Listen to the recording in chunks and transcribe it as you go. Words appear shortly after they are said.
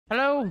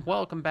Hello,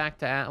 welcome back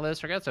to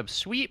Atlas. I got some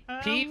sweet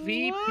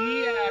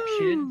PvP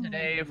action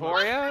today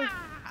for you. A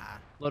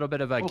little bit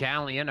of a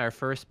Galleon, our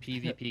first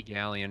PvP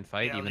Galleon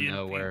fight, even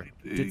though we're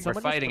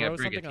fighting a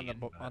Brig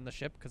on the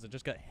ship because it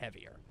just got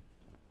heavier.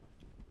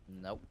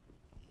 Nope.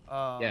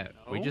 Yeah,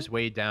 we just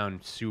weighed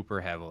down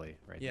super heavily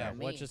right there. Yeah,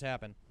 what just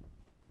happened?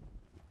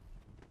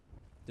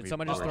 Did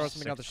someone just throw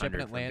something out the ship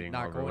and it land,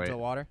 not go into the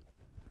water?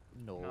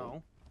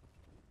 No.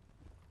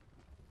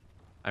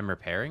 I'm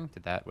repairing.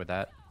 Would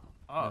that?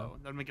 Oh,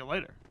 that'll make it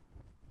later.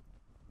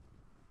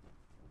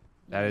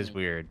 That is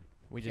weird.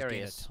 We just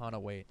gained a ton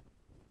of weight.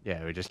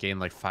 Yeah, we just gained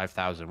like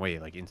 5,000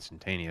 weight, like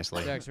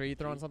instantaneously. Dex, were you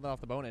throwing something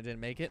off the boat and it didn't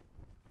make it?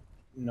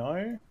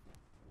 No.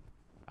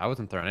 I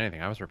wasn't throwing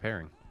anything. I was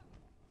repairing.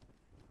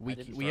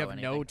 We have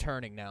no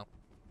turning now,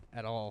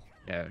 at all.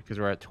 Yeah, because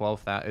we're at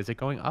 12,000. Is it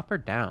going up or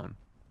down?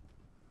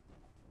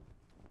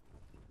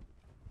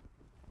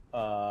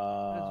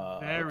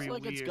 That's very looks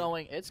like weird.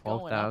 it's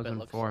going up.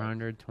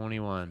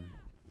 12,421.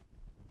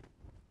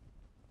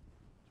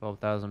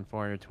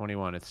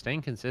 12,421. It's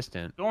staying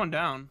consistent. Going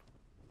down.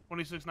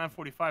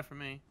 26,945 for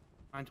me.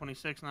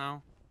 926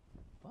 now.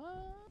 What?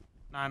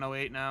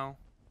 908 now.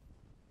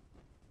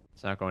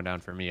 It's not going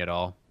down for me at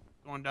all.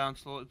 Going down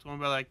slow. It's going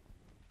by like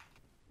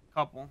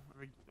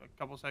every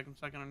couple seconds,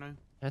 second or two.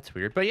 That's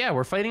weird. But yeah,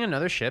 we're fighting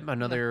another ship,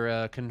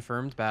 another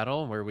confirmed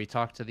battle where we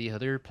talk to the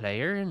other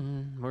player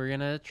and we're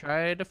going to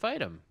try to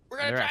fight him. We're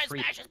gonna try and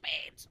smash his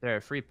beams. They're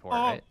at Freeport,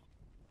 right?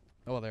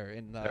 Oh, they're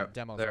in the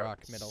Demos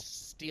Rock middle.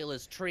 Steal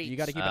his treats. You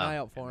got to keep an eye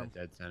out for him.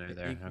 Dead center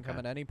there. He can come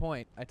at any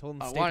point. I told him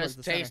to I stay want towards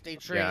his the tasty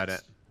center. treats. Got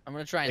it. I'm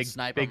gonna try and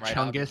snipe him Big right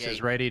out the Chungus gate.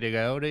 is ready to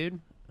go, dude.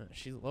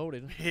 She's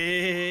loaded.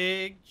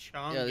 Big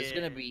Chungus. Yeah, this is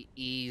gonna be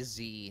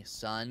easy,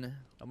 son.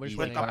 With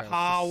the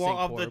power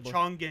of the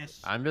Chungus.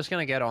 I'm just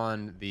gonna get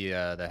on the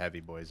heavy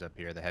boys up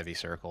here, the heavy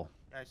circle.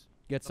 Guys,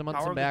 Get some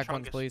back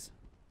ones, please.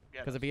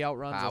 Because if he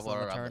outruns us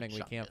on the turning,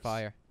 we can't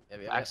fire.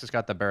 Max has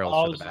got the barrels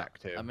for the back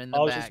too. I'm in the I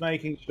was back. just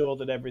making sure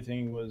that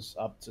everything was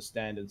up to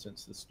standard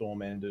since the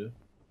storm ended.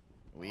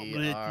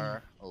 We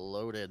are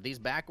loaded. These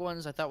back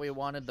ones, I thought we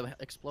wanted the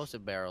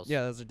explosive barrels.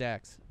 Yeah, those are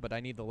Dax, but I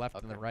need the left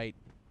and the right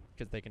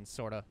because they can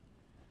sort of.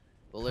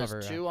 Well,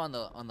 there's two on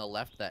the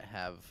left that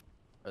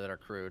are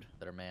crewed,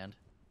 that are manned.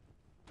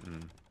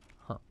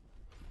 Huh.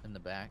 In the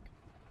back.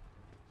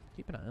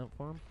 Keep an eye out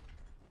for him.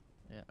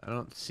 Yeah. I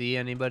don't see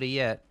anybody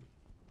yet.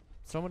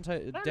 Someone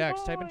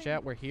Dax, type in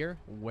chat. We're here.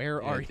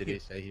 Where are you? Did he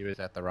say he was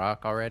at the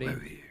rock already?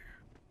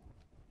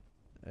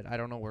 I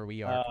don't know where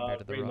we are compared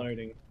to the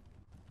reloading.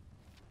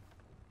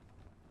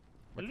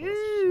 rock.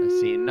 I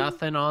see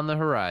nothing on the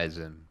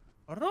horizon.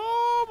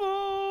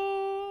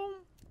 Robo!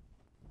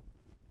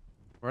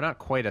 We're not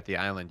quite at the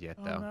island yet,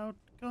 though.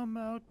 Come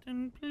out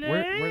and play.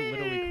 We're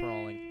literally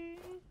crawling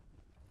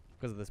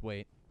because of this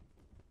weight.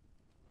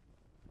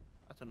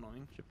 That's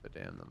annoying. Ship the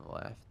dam on the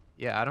left.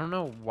 Yeah, I don't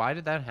know. Why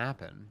did that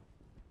happen?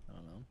 I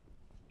don't know.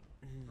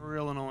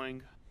 Real annoying.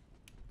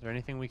 Is there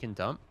anything we can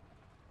dump?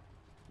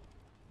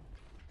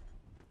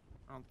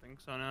 I don't think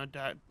so. No,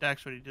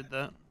 Dax already did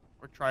that.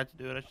 Or tried to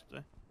do it, I should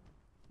say.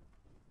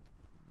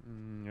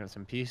 Got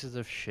some pieces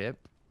of ship.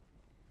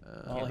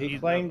 He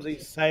claims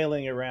he's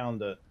sailing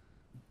around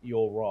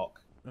your rock.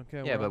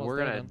 Okay. Yeah, but we're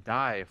gonna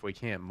die if we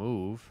can't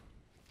move.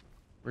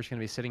 We're just gonna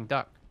be sitting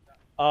duck.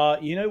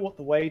 You know what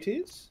the weight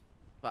is?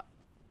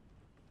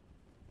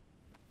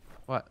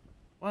 What?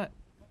 What?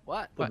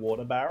 The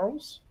water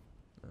barrels.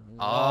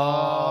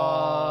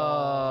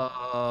 Oh.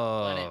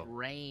 When it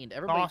rained,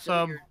 everybody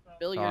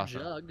fill your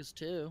jugs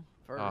too.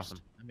 First, Awesome.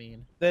 I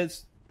mean,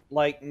 There's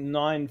like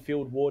 9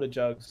 filled water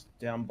jugs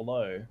down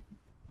below.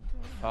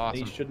 Awesome.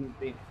 These shouldn't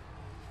be.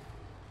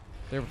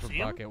 They were for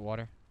bucket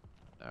water.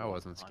 That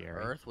wasn't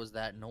scary. on Earth was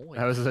that noise?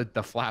 That was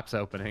the flaps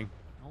opening.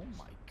 Oh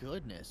my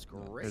goodness,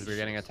 gracious! Because we're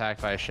getting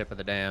attacked by a ship of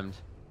the damned.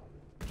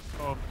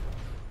 Oh.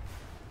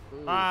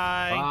 Ooh.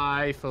 Bye.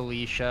 Bye,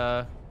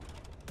 Felicia.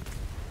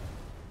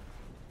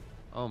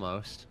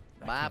 Almost.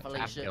 Bye, Half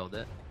Felicia. killed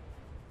it.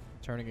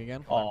 Turning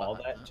again. Oh,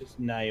 that just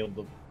nailed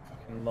the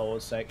fucking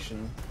lower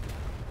section.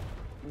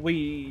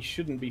 We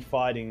shouldn't be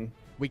fighting.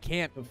 We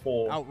can't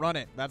before outrun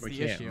it. That's We the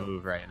can't issue.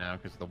 move right now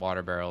because the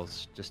water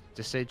barrels. Just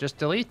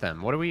delete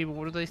them. What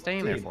are they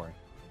staying there for?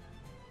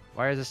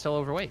 Why is it still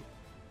overweight?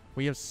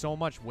 We have so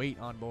much weight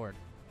on board.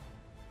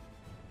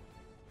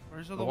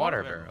 Where's the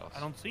water barrels? barrels. I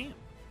don't see him.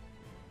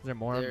 Is there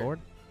more on board?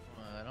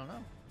 I don't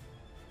know.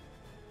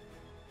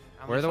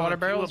 Where are the water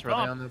barrels? Were they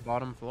on the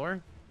bottom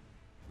floor?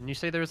 And you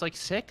say there was like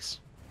 6?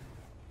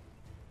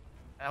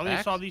 I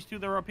only saw these 2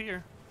 that were up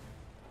here.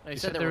 They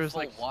said there were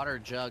full water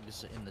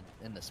jugs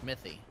in the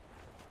smithy.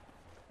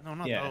 No,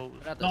 not those.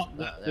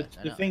 Not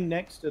the thing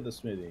next to the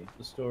smithy,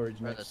 the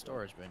storage. Or the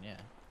storage bin, yeah.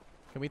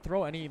 Can we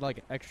throw any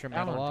like extra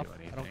metal off?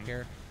 I don't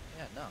care.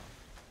 Yeah,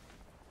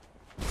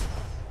 no.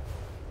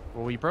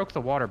 Well, we broke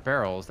the water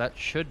barrels. That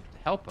should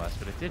help us,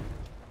 but it didn't.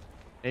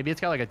 Maybe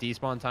it's got like a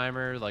despawn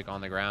timer, like on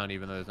the ground,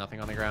 even though there's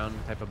nothing on the ground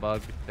type of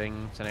bug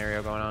thing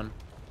scenario going on.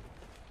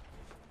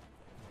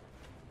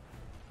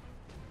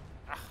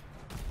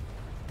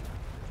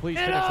 Please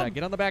finish that.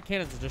 Get on the back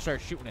cannons and just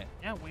start shooting it.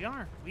 Yeah, we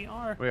are. We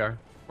are. We are.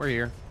 We're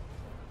here.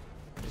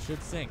 It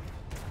should sink.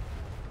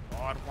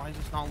 God, why is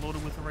this not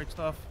loaded with the right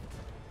stuff?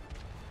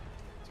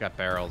 It's got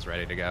barrels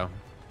ready to go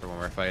for when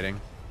we're fighting.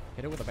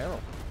 Hit it with a barrel.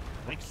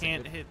 I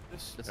can't hit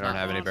this. It's I don't not,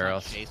 have any it's not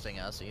barrels. chasing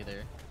us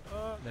either.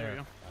 There you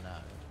go. Oh, no.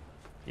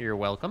 You're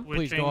welcome.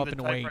 Please go Switching up the and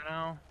type wait. Right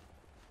now.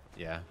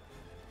 Yeah.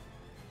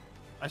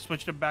 I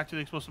switched it back to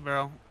the explosive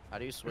barrel. How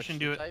do you switch can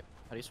do it. type?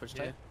 How do you switch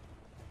Yeah. type?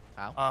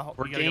 How?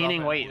 We're you gotta get off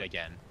gaining it. weight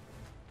again.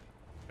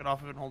 Get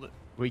off of it and hold it.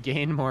 We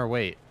gain more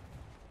weight.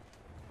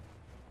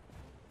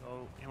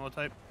 So, ammo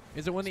type.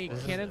 Is it when the This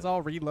is cannons it. all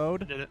I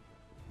reload? did it.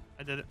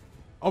 I did it.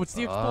 Oh, it's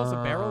the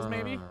explosive barrels,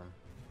 maybe? Ah.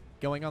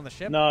 Going on the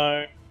ship?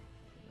 No,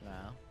 No.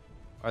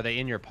 Are they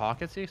in your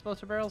pockets, the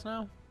explosive barrels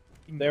now?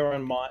 they're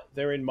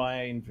in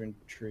my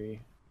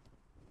inventory.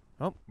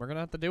 Oh, we're going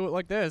to have to do it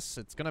like this.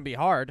 It's going to be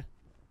hard.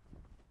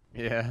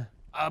 Yeah.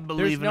 I There's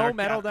believe in no our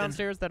metal captain.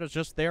 downstairs that is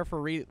just there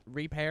for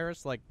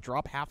repairs. Like,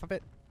 drop half of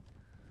it.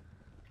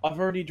 I've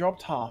already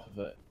dropped half of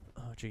it.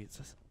 Oh,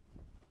 Jesus.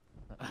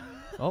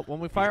 Oh, when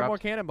we fire more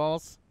dropped-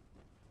 cannonballs.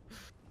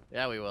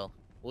 Yeah, we will.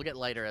 We'll get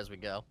lighter as we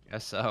go.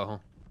 Guess so.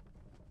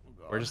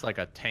 Oh, We're just like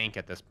a tank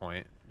at this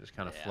point, just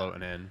kind of Yeah.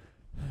 floating in.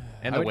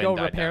 And I the would wind go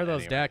died repair down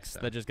those anyway, decks so.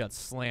 that just got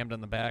slammed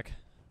in the back.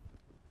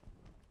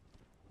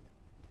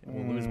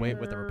 We'll lose weight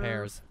with the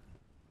repairs.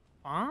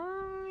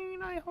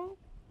 Fine, I hope.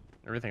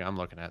 Everything I'm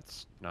looking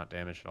at's not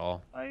damaged at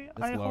all. I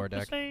lower hope deck.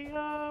 to say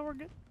we're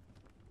good.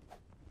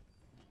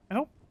 I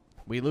hope.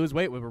 We lose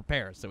weight with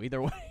repairs, so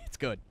either way, it's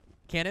good.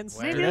 Cannons,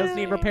 Where do those is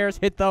need it? repairs?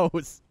 Hit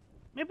those.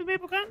 Maybe we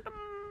can.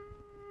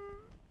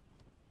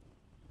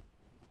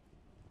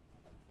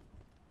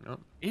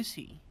 Nope. Is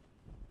he?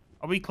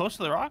 Are we close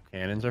to the rock?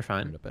 Cannons are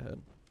fine. Right up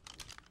ahead.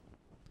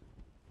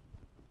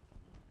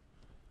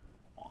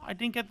 Oh, I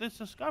didn't get this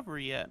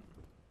discovery yet.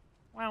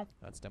 Wow.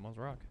 That's Demo's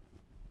rock.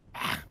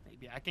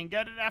 Maybe I can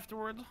get it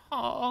afterwards.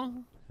 Oh.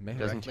 Maybe.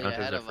 Doesn't Directly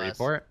count ahead as a of us. free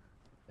port.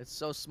 It's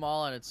so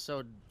small and it's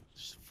so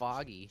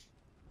foggy.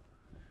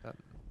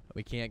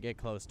 We can't get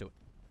close to it.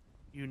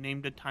 You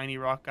named a tiny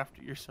rock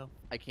after yourself.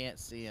 I can't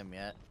see him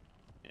yet.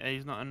 Yeah,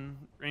 he's not in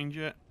range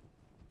yet.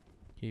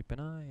 Keep an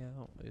eye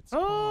out. It's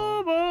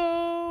Oh, calm.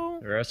 bo.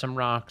 There are some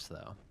rocks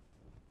though.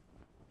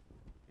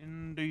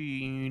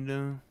 Indeed.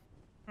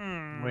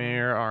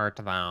 Where art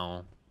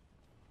thou?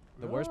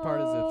 The worst part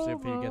is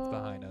if he gets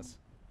behind us.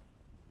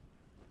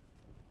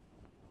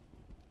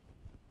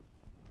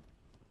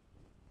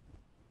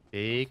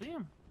 Big See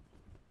him.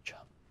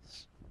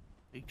 chunks.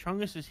 Big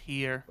Chungus is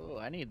here. Oh,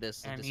 I need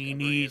this. And he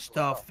discovery needs as to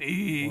well. We're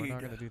feed.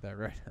 not gonna do that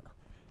right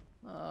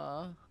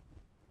now.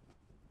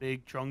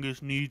 Big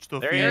Chungus needs to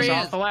There feed. he is, he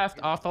off is. the left,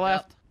 off the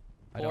left.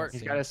 I don't Port. see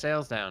He's got him. his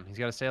sails down. He's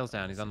got his sails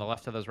down. He's on the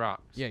left of those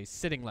rocks. Yeah, he's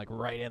sitting like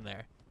right in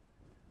there.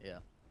 Yeah.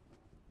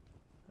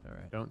 All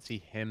right. Don't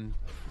see him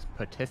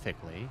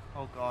specifically.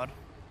 Oh, God.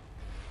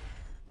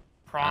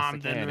 Pass the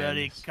Primed and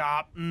ready, cannons.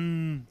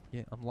 Captain.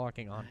 Yeah, I'm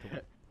locking onto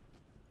it.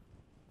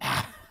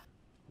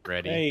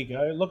 Ready. There you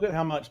go. Look at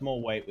how much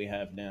more weight we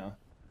have now.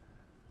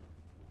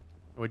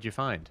 What'd you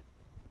find?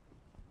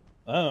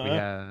 Oh,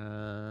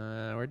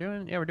 We're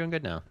doing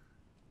good now.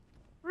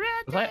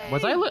 Ready.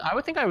 I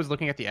would think I was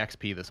looking at the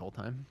XP this whole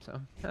time. So.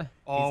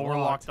 Oh, He's we're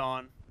locked. locked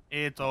on.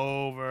 It's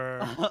over.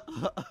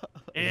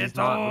 It's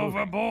not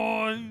over, moving.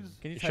 boys.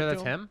 Can you You type sure to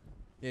that's him? him?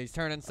 Yeah, he's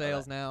turning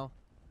sails now.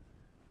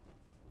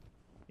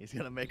 He's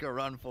gonna make a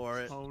run for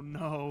it. Oh,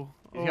 no.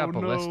 He's oh, got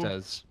no.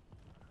 ballistas.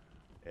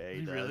 Yeah, Is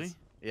he really?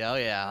 Yeah, oh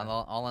yeah,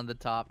 all on the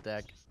top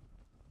deck.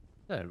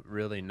 A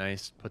really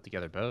nice put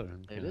together boat.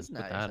 It is Put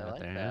nice. that I out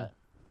like there, that.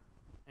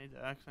 Hey,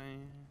 Dax,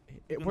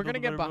 We're gonna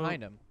get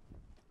behind him.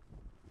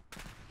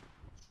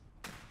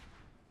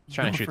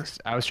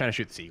 I was trying to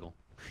shoot the seagull.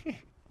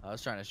 I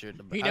was trying to shoot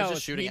the. He I was knows,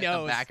 just shooting he at the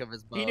knows. back of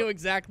his boat. He knew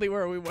exactly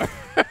where we were.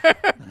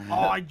 Oh,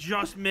 I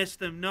just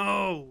missed him.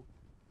 No.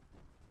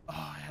 Oh,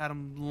 I had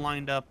him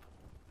lined up.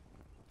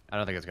 I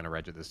don't think it's gonna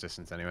reg at this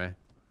distance anyway.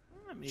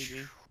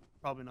 Maybe.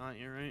 Probably not.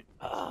 You're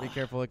right. Be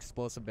careful,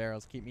 explosive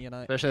barrels. Keep me an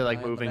eye. Especially like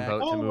an eye on the moving back. boat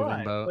to oh moving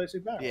right. boat.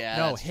 Explosive barrel. Yeah,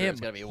 No, that's true. him.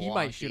 It's gonna be He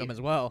might shoot wonky. him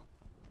as well.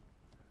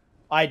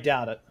 I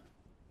doubt it.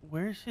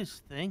 Where's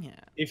his thing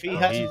at? If he Oh,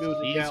 hasn't He's,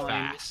 built a he's Galleon,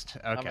 fast.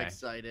 I'm Okay.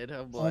 excited.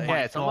 Oh Oh boy. my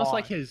Yeah, it's almost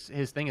like God.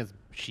 his thing is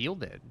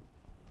shielded.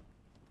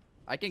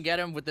 I can get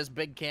him with this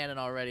big cannon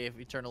already if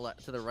you turn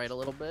to the right a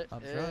little bit. I'm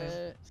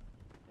trying.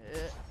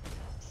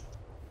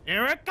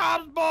 Here it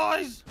comes,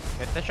 boys.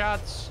 Hit the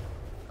shots.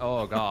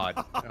 Oh god.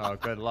 Oh,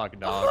 good luck,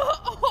 dog.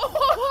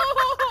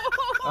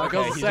 Oh,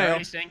 goes the he's sail.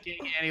 already sinking,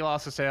 and he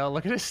lost a sail.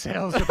 Look at his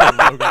sails with the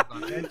logos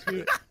on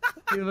it.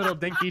 Two little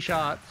dinky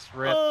shots.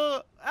 Rip.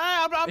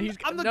 I'm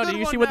the No, good do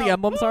you one see what the now.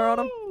 emblems are on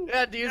him? Woo!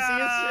 Yeah, do you see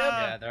his ship?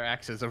 Yeah, they're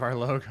X's of our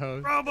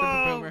logos. Bravo!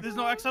 boomer. There's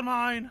no X on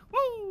mine.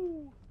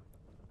 Woo!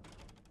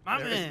 My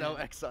There is man. no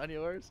X on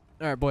yours.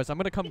 All right, boys. I'm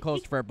gonna come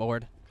close for a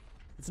board.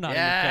 It's not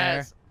even fair.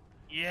 Yes.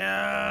 We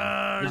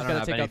I just don't gotta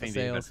have take out the anything to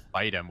even sails.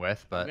 fight him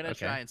with, but I'm gonna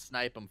okay. try and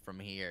snipe him from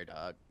here,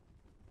 dog.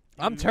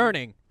 I'm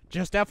turning.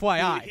 Just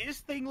FYI. Dude, his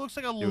thing looks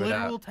like a it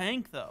literal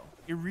tank, though.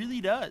 It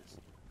really does.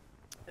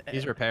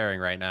 He's repairing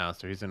right now,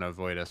 so he's gonna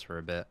avoid us for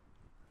a bit.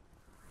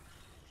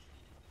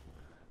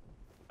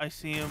 I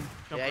see him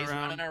jumping Yeah, he's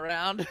around. running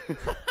around.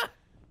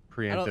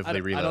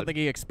 Preemptively reload. I don't think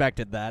he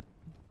expected that.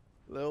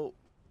 No.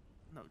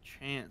 No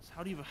chance.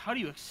 How do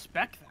you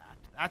expect that?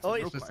 That's Oh, a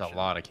he's real Just a question.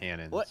 lot of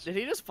cannons. What? Did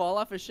he just fall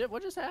off his ship?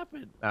 What just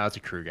happened? No, it's a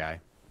crew guy.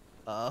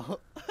 Oh.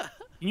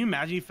 Can you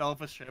imagine he fell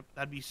off a ship?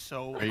 That'd be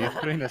so. Are you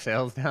putting the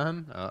sails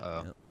down?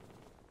 Uh-oh. Yep.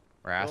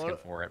 We're asking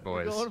for it,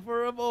 boys. Going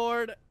for a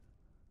board.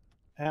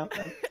 Out.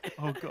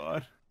 Oh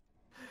god.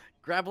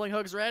 Grappling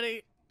hooks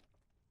ready.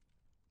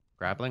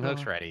 Grappling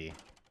hooks ready.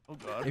 Oh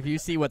god. If you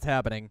see what's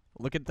happening,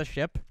 look at the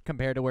ship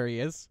compared to where he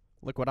is.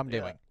 Look what I'm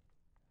doing.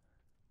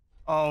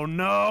 Oh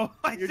no!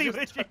 I You're see just-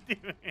 what you're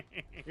doing.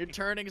 You're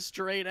turning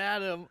straight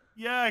at him.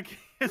 Yeah.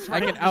 It's I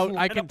right can up his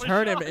I can line of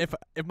turn him shot.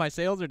 if my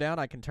sails are down.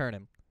 I can turn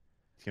him.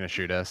 He's gonna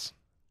shoot us.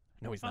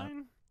 No, he's not.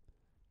 Fine.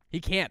 He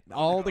can't.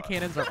 All the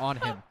cannons are on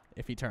him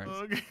if he turns.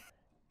 Okay.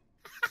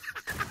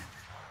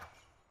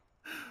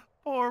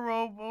 Poor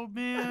Robo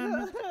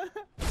man.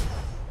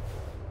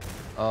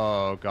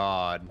 Oh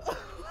god.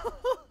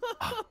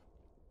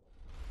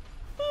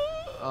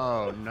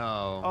 Oh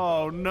no.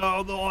 Oh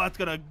no! Oh, that's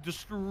gonna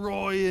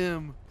destroy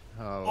him.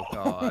 Oh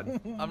god.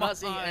 I'm not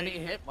seeing my any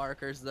hit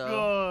markers though.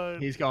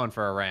 God. He's going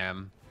for a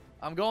ram.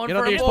 I'm going Get for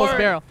on the a explosive board.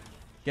 barrel.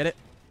 Get it?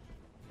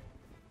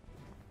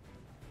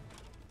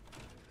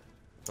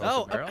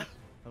 Oh, Barrel?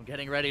 I'm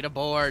getting ready to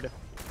board.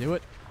 Do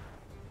it.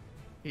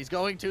 He's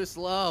going too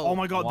slow. Oh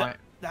my god, Why-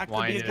 that could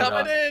why be a did good it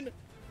Coming one. in.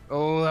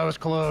 Oh, that was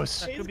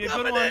close. He's could be a good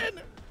coming one. in.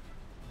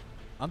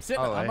 I'm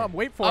sitting. Oh, I'm hey.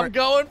 wait for I'm it.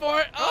 going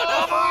for it.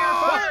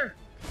 Oh,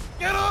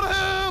 Get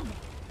on him!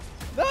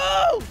 no!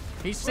 No!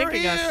 He's We're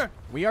sinking us. here.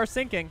 We are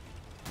sinking.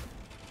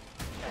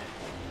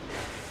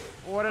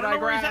 What did I I don't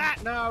know where he's grab?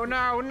 at. No,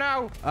 no,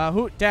 no.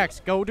 Who?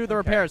 Dex, go do the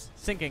repairs.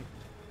 Sinking.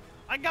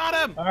 I got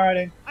him!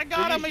 Alrighty. I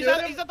got Did him! you He's shoot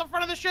at, him? he's at the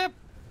front of the ship!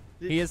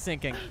 He is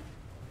sinking.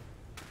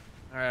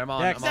 All right, I'm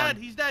on. Dex. He's I'm dead!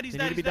 on. He's dead! He's They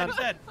dead! need to He's be dead! done. He's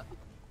dead!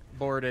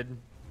 Boarded.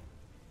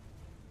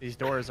 These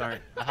doors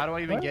aren't. How do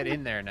I even get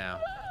in there now?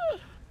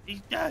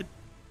 He's dead!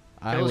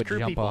 I Those would crew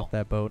jump people. off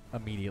that boat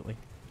immediately.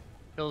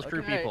 Kills crew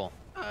Okay. people.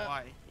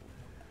 Why?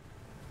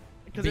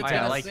 Because it's I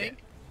gonna like sink. it.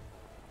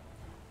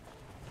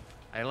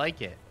 I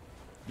like it.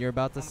 You're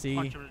about to I'm gonna see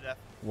punch him to death.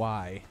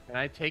 why. Can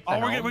I take the Oh,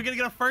 helm? we're gonna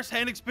get a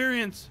first-hand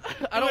experience.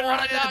 I don't Do it,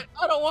 want to Ryan. die.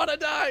 I don't want to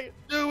die.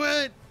 Do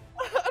it!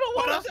 I don't Put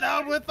want us to die.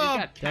 down with He's them!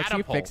 got Dex, you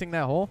catapult. fixing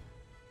that hole?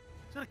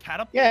 Is that a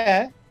catapult?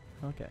 Yeah.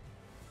 Okay.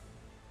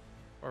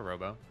 Or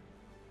Robo.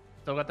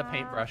 Still got the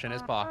paintbrush in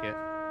his pocket.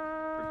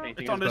 For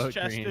painting It's on his his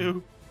boat chest, green.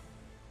 too.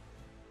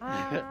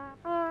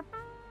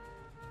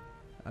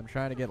 I'm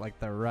trying to get like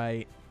the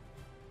right.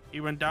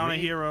 He went down a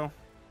Three. hero.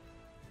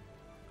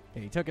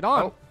 Okay, he took it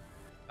on.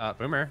 Oh.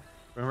 Boomer.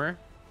 Boomer.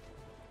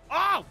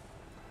 Oh!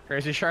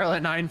 Crazy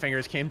Charlotte Nine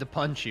Fingers came to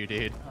punch you,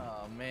 dude.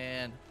 Oh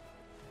man.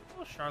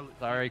 Oh, Charlotte.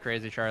 Sorry,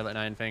 Crazy Charlotte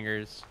Nine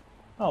Fingers.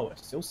 Oh,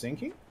 it's still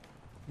sinking?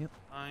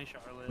 Hi,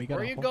 Charlotte. We Is got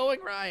Where a are you hole. going,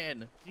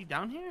 Ryan? he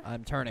down here?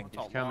 I'm turning.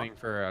 Oh, He's coming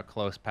for a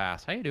close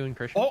pass. How you doing,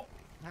 Christian? Oh!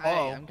 Hi,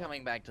 Uh-oh. I'm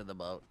coming back to the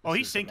boat. Oh, This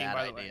he's is a sinking, bad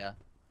by the way. idea.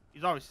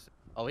 He's always...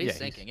 Oh, he's Yeah, he's-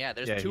 sinking. Yeah,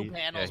 there's yeah, two he- yeah,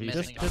 panels he's-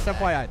 missing. Just on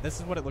that. FYI, this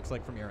is what it looks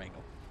like from your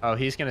angle. Oh,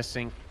 he's gonna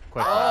sink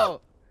quickly.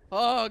 Oh!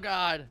 Oh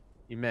God!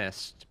 He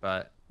missed,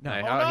 but No.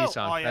 I- Oh, no! he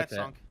sunk. Oh, yeah, That's it's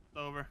it. sunk. It's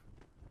over.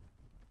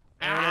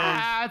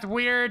 Ah, it's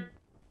weird.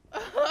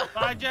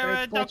 Bye,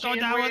 Jared. It's Don't go glitchy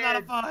down and without a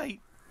weird. fight.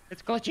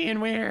 It's glitchy and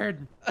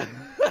weird.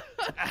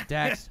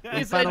 Dex, we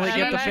He said, finally "Let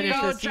get to it finish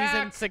go, this season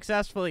Jack.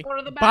 successfully. Go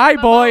to the back Bye, of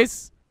the boat.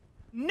 boys.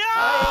 No!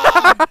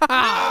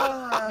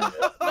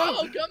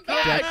 No, come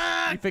back!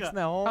 Dex, you fixing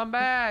that hole? Come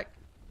back.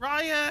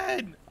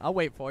 Ryan! I'll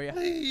wait for you.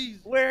 Please!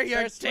 We're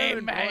your Start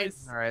swimming,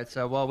 teammates. All right,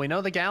 so well, we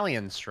know the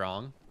Galleon's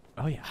strong.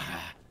 Oh yeah.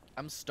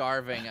 I'm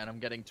starving and I'm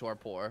getting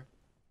torpor.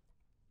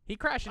 He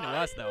crashed into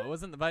us though. It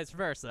wasn't the vice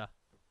versa.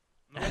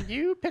 Can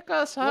you pick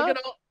us up?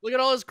 Look at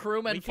all his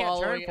crewmen We can't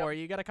turn following for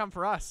you. You gotta come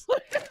for us.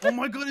 Oh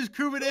my god, his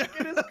crewman there.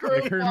 The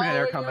crewmen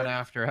are coming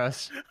after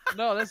us.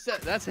 No,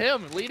 that's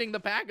him leading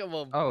the pack of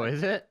them. Oh,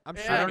 is it? I'm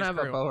Yeah. shooting I don't his have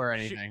a crew. bow or Shoot-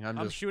 anything. I'm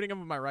I'm just. shooting him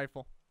with my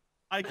rifle.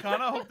 I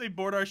kind of hope they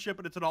board our ship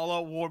and it's an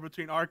all-out war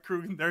between our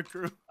crew and their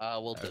crew.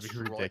 We'll That'd be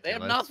destroy. They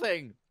have ridiculous.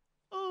 nothing.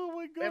 Oh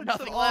my They have god, it's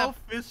an nothing all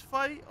left. fist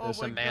fight? Oh There's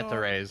my some god. manta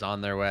rays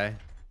on their way.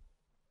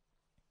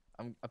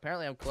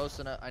 Apparently I'm close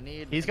enough. I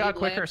need. He's I got need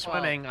quicker landfall.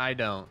 swimming. I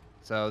don't.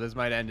 So this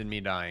might end in me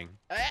dying.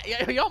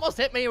 Yeah, you almost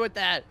hit me with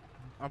that.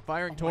 I'm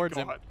firing Oh my towards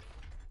him. God.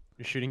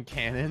 You're shooting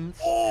cannons.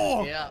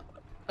 Oh! Yeah.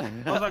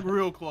 That was like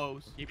real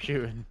close. Keep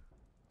shooting.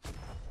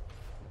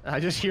 I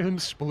just hear him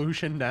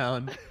splooshing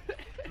down.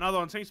 Another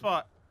one, same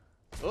spot.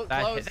 Oh,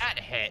 That close. hit. That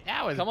hit.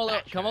 That was. Come a little,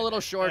 that come a shit. little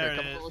shorter. There it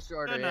Come a is. little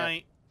shorter. Good Yeah.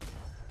 night.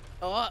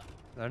 Oh,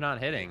 They're not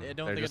hitting. I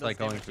don't They're think just it like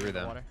does going damage through to the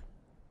them. water.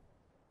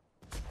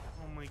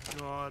 Oh my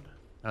god.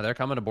 No, they're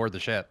coming aboard the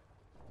ship.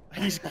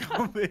 He's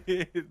coming.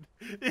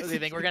 does he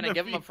think we're gonna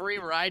give him a free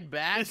ride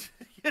back? This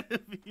is gonna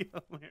be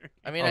hilarious.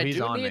 I mean, Oh, I he's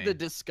do on need me. the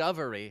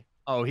discovery.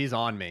 Oh, he's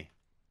on me.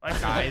 Bye,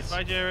 Guys.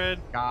 Bye, Jared.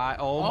 God.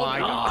 Oh, my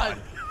God.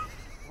 God.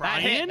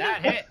 That hit. Ryan?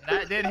 That hit.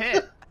 That did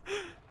hit.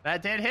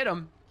 That did hit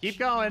him. Keep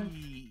going.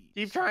 Jeez.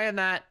 Keep trying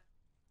that.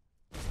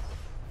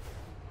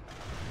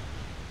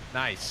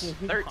 Nice.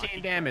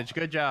 13 damage.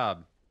 Good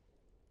job.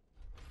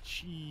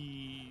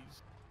 Jeez.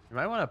 You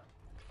might want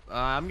to...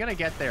 I'm going to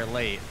get there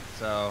late,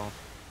 so...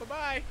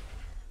 Bye-bye.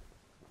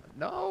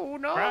 No,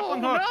 no,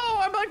 Grappling no, hook.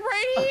 I'm like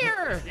right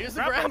here. Use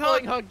the Grappling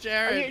grappling hook. hook,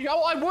 Jared. Yo,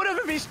 I would have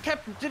if he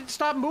didn't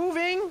stop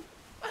moving.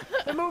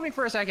 Been moving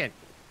for a second.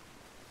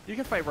 You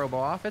can fight Robo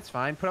off. It's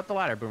fine. Put up the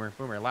ladder, Boomer.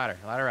 Boomer, ladder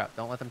up.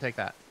 Don't let them take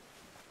that.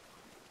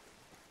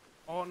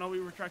 Oh, no, we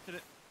retracted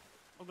it.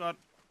 Oh, God.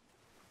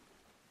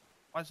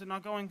 Why is it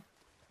not going?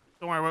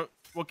 Don't worry,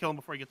 we'll kill him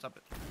before he gets up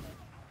it.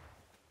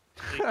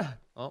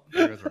 Oh,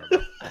 there goes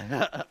Robo.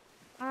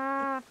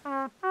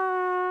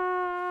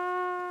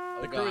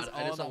 The crew is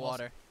all in the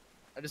water.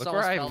 I just Look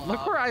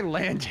where I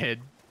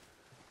landed.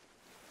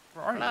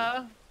 Where are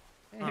you?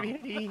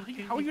 Hello.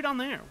 How are you down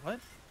there? What?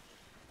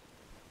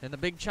 And the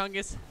big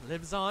Chungus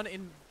lives on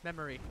in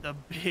memory. The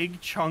big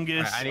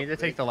Chungus. Right, I need to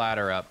take the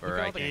ladder up, or Look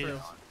at I all the can't. crew.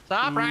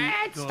 Stop,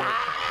 Red! Good.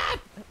 Stop!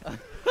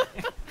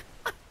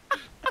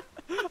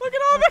 Look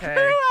at all the Okay.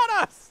 crew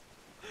on us!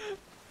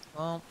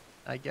 Well,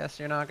 I guess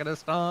you're not gonna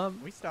stop.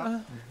 We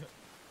stopped.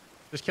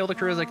 Just kill the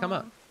crew as they come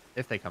up.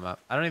 If they come up.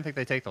 I don't even think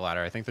they take the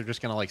ladder. I think they're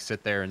just gonna like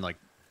sit there and like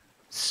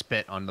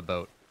spit on the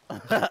boat.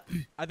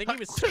 I think he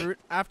was screwed.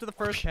 After the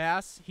first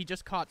pass, he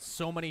just caught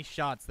so many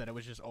shots that it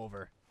was just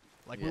over.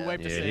 Like, we Yeah.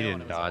 wiped Yeah, a he sail and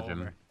didn't it was dodge over.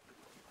 him.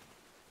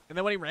 And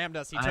then when he rammed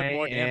us, he took I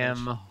more damage.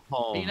 am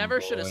home. He never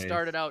should have boys.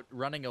 started out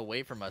running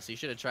away from us. He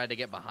should have tried to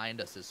get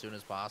behind us as soon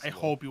as I possible.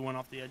 hope you went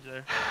off the edge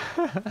there.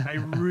 I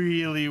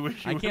really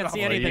wish you I went can't off see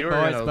the anything, you were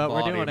boys, gonna but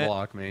we're body doing it.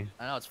 block me.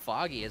 I know it's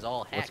foggy as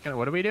all heck.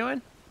 What are we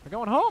doing? We're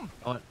going home.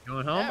 Going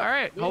home? Yeah, All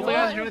right. we Hopefully you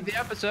guys going. enjoyed the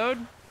episode.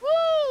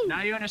 Woo!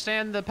 Now you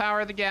understand the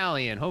power of the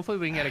Galleon. Hopefully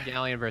we can get a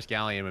Galleon versus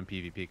Galleon when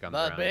PvP comes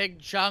The around. big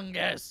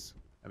Chungus.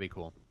 That'd be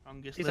cool.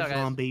 Chungus Peace lives out, guys.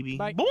 on, baby.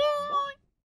 Bye. Boy!